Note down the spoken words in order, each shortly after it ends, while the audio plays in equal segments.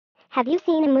Have you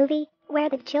seen a movie where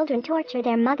the children torture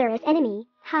their mother as enemy?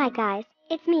 Hi guys,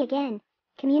 it's me again.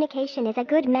 Communication is a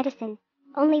good medicine.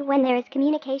 Only when there is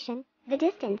communication, the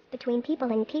distance between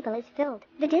people and people is filled.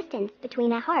 The distance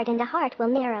between a heart and a heart will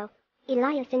narrow.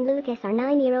 Elias and Lucas are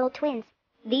 9-year-old twins.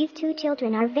 These two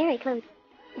children are very close.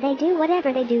 They do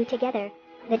whatever they do together.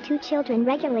 The two children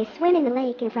regularly swim in the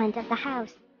lake in front of the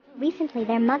house. Recently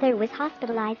their mother was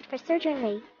hospitalized for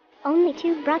surgery. Only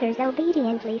two brothers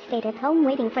obediently stayed at home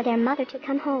waiting for their mother to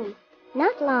come home.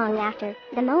 Not long after,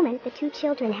 the moment the two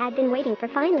children had been waiting for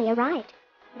finally arrived.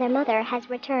 Their mother has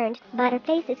returned, but her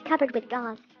face is covered with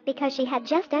gauze, because she had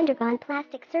just undergone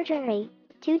plastic surgery.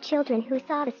 Two children who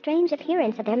saw the strange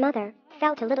appearance of their mother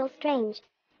felt a little strange.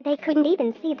 They couldn't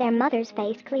even see their mother's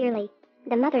face clearly.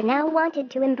 The mother now wanted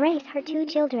to embrace her two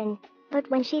children, but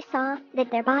when she saw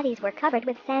that their bodies were covered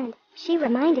with sand, she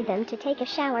reminded them to take a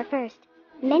shower first.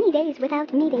 Many days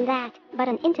without meeting that, but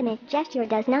an intimate gesture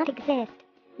does not exist.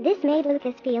 This made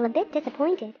Lucas feel a bit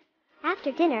disappointed.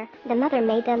 After dinner, the mother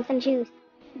made them some juice,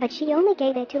 but she only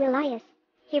gave it to Elias.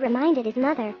 He reminded his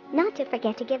mother not to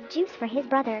forget to give juice for his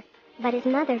brother, but his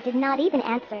mother did not even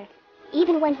answer.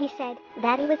 Even when he said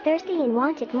that he was thirsty and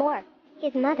wanted more,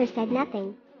 his mother said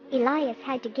nothing. Elias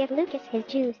had to give Lucas his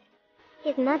juice.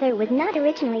 His mother was not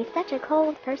originally such a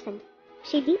cold person.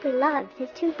 She deeply loves his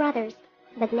two brothers.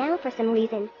 But now for some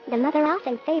reason, the mother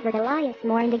often favored Elias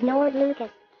more and ignored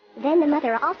Lucas. Then the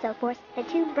mother also forced the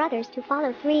two brothers to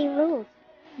follow 3 rules.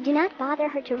 Do not bother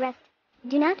her to rest.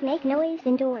 Do not make noise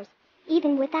indoors,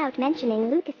 even without mentioning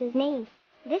Lucas's name.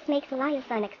 This makes Elias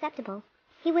unacceptable.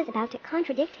 He was about to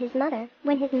contradict his mother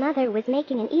when his mother was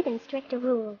making an even stricter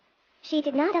rule. She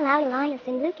did not allow Elias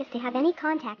and Lucas to have any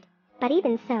contact. But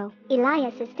even so,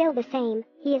 Elias is still the same.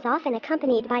 He is often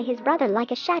accompanied by his brother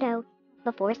like a shadow.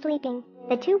 Before sleeping,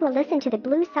 the two will listen to the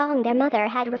blue song their mother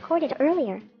had recorded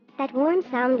earlier. That warm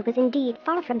sound was indeed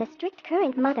far from the strict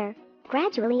current mother.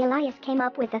 Gradually Elias came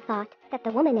up with the thought that the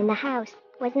woman in the house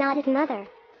was not his mother.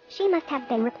 She must have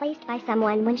been replaced by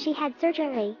someone when she had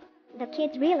surgery. The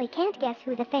kids really can't guess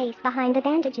who the face behind the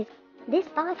bandages. This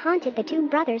thought haunted the two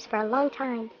brothers for a long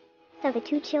time. So the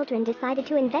two children decided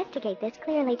to investigate this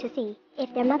clearly to see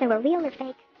if their mother were real or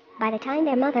fake. By the time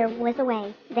their mother was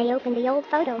away, they opened the old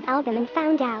photo album and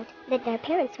found out that their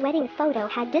parents' wedding photo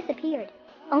had disappeared.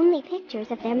 Only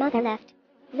pictures of their mother left.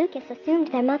 Lucas assumed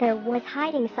their mother was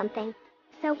hiding something,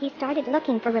 so he started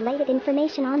looking for related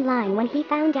information online when he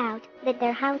found out that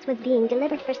their house was being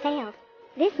delivered for sale.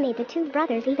 This made the two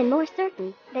brothers even more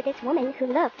certain that this woman who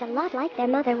looked a lot like their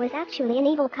mother was actually an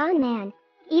evil con man.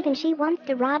 Even she wants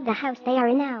to rob the house they are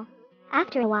in now.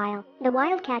 After a while, the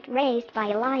wildcat raised by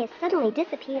Elias suddenly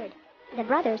disappeared. The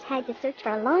brothers had to search for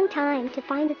a long time to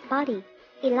find its body.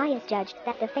 Elias judged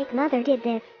that the fake mother did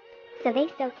this, so they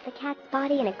soaked the cat's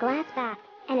body in a glass bath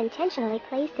and intentionally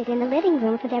placed it in the living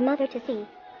room for their mother to see.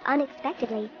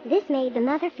 Unexpectedly, this made the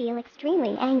mother feel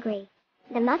extremely angry.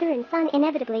 The mother and son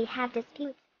inevitably have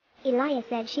disputes. Elias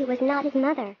said she was not his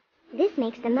mother. This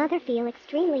makes the mother feel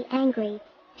extremely angry.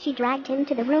 She dragged him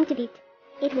to the room to beat.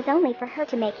 It was only for her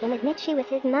to make him admit she was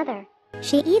his mother.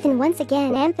 She even once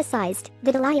again emphasized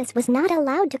that Elias was not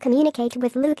allowed to communicate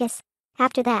with Lucas.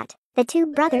 After that, the two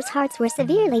brothers' hearts were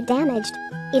severely damaged.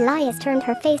 Elias turned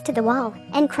her face to the wall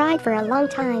and cried for a long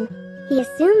time. He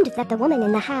assumed that the woman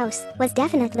in the house was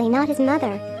definitely not his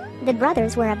mother. The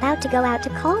brothers were about to go out to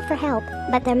call for help,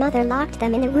 but their mother locked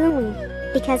them in the room.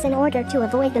 Because in order to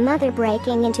avoid the mother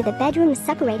breaking into the bedroom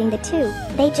separating the two,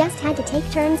 they just had to take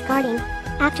turns guarding.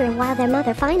 After a while their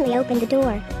mother finally opened the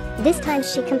door. This time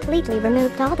she completely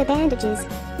removed all the bandages.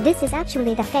 This is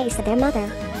actually the face of their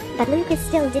mother. But Lucas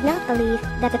still did not believe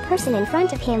that the person in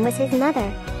front of him was his mother.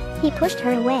 He pushed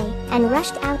her away and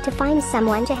rushed out to find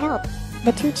someone to help.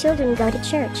 The two children go to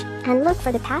church and look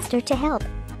for the pastor to help.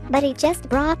 But he just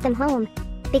brought them home.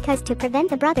 Because to prevent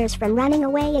the brothers from running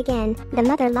away again, the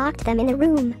mother locked them in the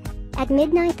room. At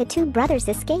midnight the two brothers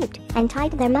escaped and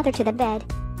tied their mother to the bed.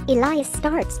 Elias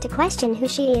starts to question who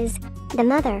she is. The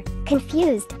mother,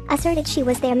 confused, asserted she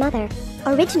was their mother.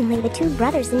 Originally the two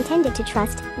brothers intended to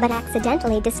trust, but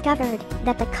accidentally discovered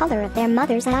that the color of their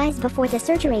mother's eyes before the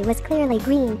surgery was clearly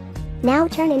green, now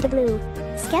turned into blue.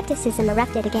 Skepticism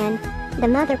erupted again. The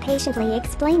mother patiently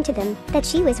explained to them that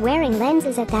she was wearing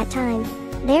lenses at that time.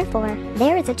 Therefore,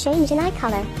 there is a change in eye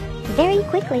color. Very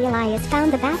quickly Elias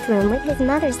found the bathroom with his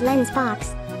mother's lens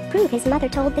box. Proof his mother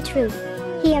told the truth.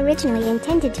 He originally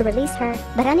intended to release her,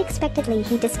 but unexpectedly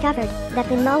he discovered that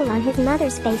the mole on his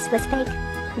mother's face was fake.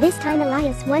 This time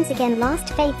Elias once again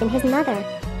lost faith in his mother.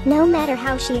 No matter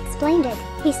how she explained it,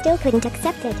 he still couldn't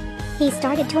accept it. He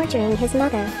started torturing his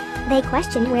mother. They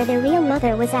questioned where their real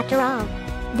mother was after all.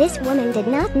 This woman did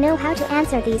not know how to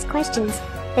answer these questions.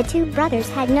 The two brothers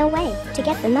had no way to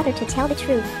get the mother to tell the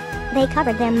truth. They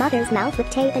covered their mother's mouth with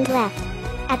tape and left.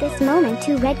 At this moment,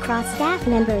 two Red Cross staff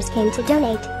members came to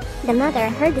donate. The mother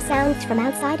heard the sounds from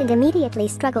outside and immediately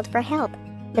struggled for help.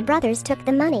 The brothers took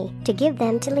the money to give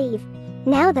them to leave.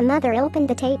 Now the mother opened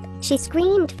the tape. She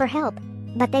screamed for help,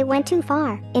 but they went too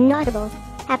far, inaudible.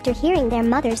 After hearing their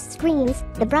mother's screams,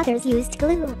 the brothers used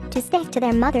glue to stick to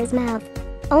their mother's mouth.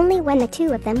 Only when the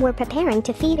two of them were preparing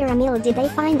to feed her a meal did they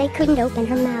find they couldn't open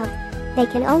her mouth. They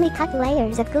can only cut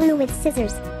layers of glue with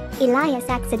scissors. Elias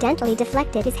accidentally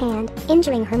deflected his hand,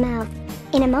 injuring her mouth.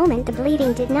 In a moment the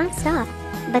bleeding did not stop,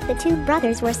 but the two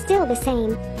brothers were still the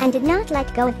same, and did not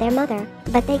let go of their mother,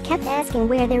 but they kept asking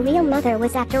where their real mother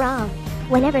was after all.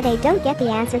 Whenever they don't get the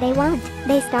answer they want,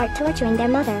 they start torturing their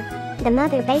mother. The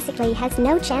mother basically has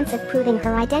no chance of proving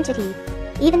her identity.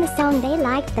 Even the song they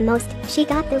liked the most, she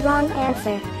got the wrong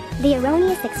answer. The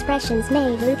erroneous expressions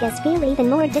made Lucas feel even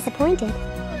more disappointed.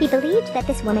 He believed that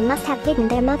this woman must have hidden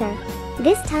their mother.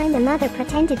 This time the mother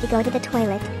pretended to go to the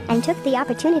toilet, and took the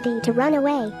opportunity to run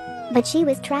away. But she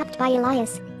was trapped by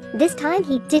Elias. This time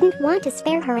he didn't want to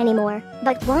spare her anymore,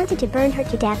 but wanted to burn her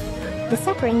to death. The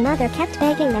suffering mother kept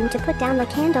begging them to put down the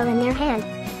candle in their hand.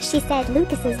 She said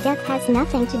Lucas's death has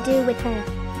nothing to do with her.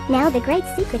 Now the great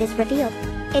secret is revealed.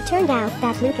 It turned out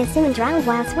that Lucas soon drowned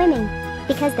while swimming,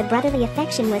 because the brotherly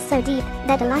affection was so deep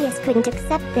that Elias couldn't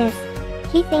accept this.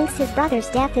 He thinks his brother's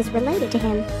death is related to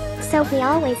him, so he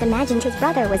always imagined his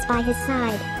brother was by his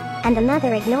side. And the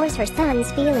mother ignores her son's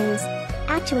feelings.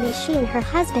 Actually, she and her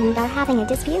husband are having a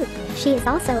dispute. She is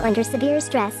also under severe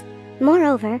stress.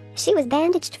 Moreover, she was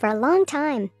bandaged for a long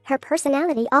time. Her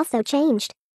personality also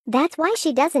changed. That's why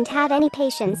she doesn't have any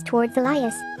patience towards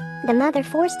Elias. The mother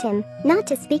forced him not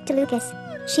to speak to Lucas.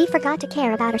 She forgot to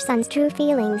care about her son's true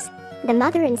feelings. The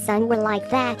mother and son were like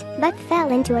that, but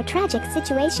fell into a tragic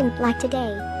situation like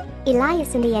today.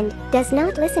 Elias in the end does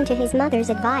not listen to his mother's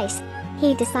advice.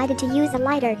 He decided to use a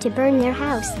lighter to burn their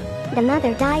house. The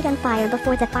mother died on fire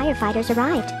before the firefighters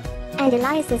arrived. And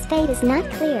Elias's fate is not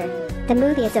clear. The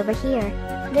movie is over here.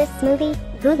 This movie,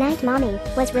 Good Night Mommy,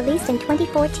 was released in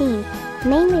 2014.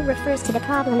 Mainly refers to the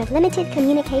problem of limited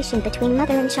communication between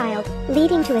mother and child,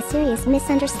 leading to a serious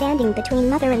misunderstanding between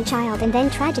mother and child and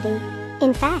then tragedy.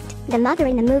 In fact, the mother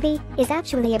in the movie is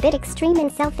actually a bit extreme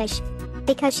and selfish,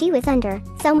 because she was under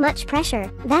so much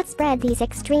pressure that spread these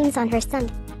extremes on her son.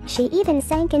 She even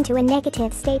sank into a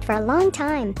negative state for a long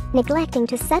time, neglecting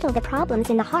to settle the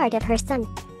problems in the heart of her son.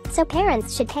 So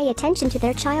parents should pay attention to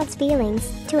their child's feelings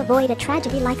to avoid a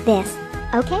tragedy like this.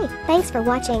 Okay, thanks for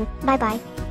watching. Bye-bye.